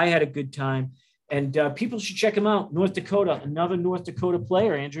time. I had a good time. And people should check him out. North Dakota, another North Dakota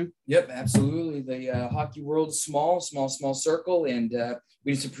player, Andrew. Yep, absolutely. The hockey world is small circle. And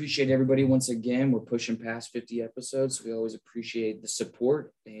we just appreciate everybody once again. We're pushing past 50 episodes. So we always appreciate the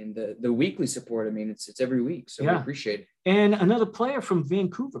support and the weekly support. I mean, it's every week. So we appreciate it. And another player from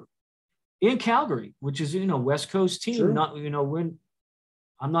Vancouver and Calgary, which is, West Coast team. Sure.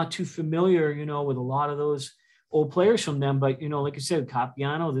 I'm not too familiar, with a lot of those old players from them. But, like I said,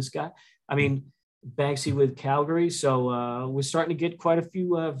 Capiano, this guy. I mean, Banksy with Calgary. So we're starting to get quite a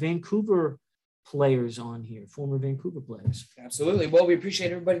few Vancouver players on here, former Vancouver players. Absolutely. Well, we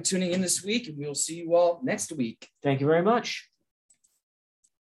appreciate everybody tuning in this week, and we'll see you all next week. Thank you very much.